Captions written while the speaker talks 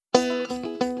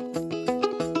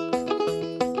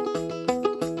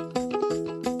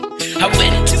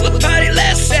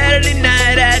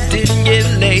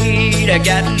date, I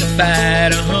got in a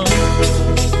fight,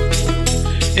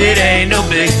 It ain't no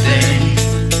big thing.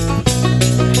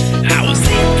 I was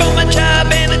late for my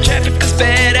job and the traffic was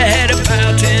bad. I had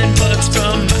about $10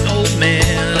 from my old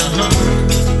man,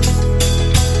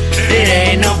 It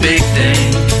ain't no big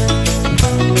thing.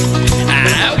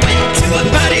 I went to a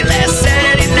party last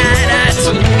Saturday night. I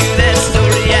told you that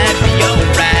story, I'd be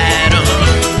alright,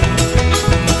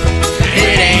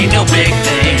 It ain't no big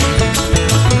thing,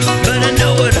 but I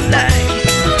know what I like.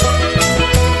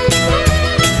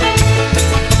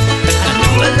 I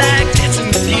know I like dancing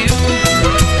with you,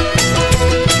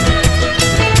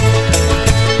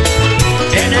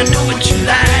 and I know what you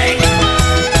like.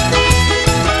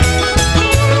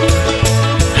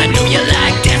 I know you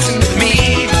like dancing with me.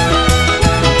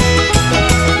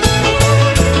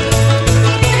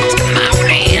 Come on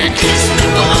in, kiss me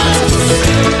once,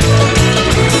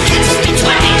 kiss me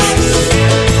twice.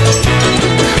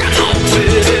 Come on,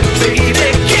 baby,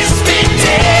 kiss me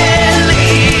daily.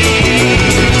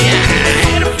 I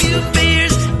had a few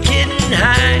beers, getting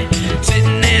high,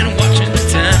 sitting and watching the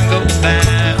time go by.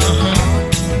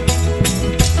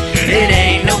 It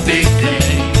ain't no big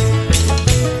thing.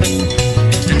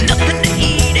 Nothing to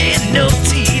eat and no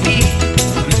TV.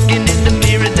 Looking in the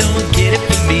mirror, don't get it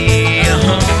for me.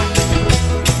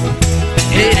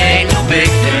 It ain't no big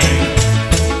thing,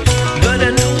 but I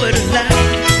know what I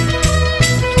like.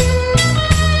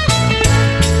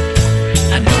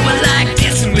 I know I like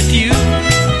dancing with you,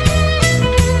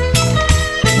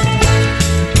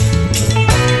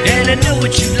 and I know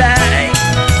what you like.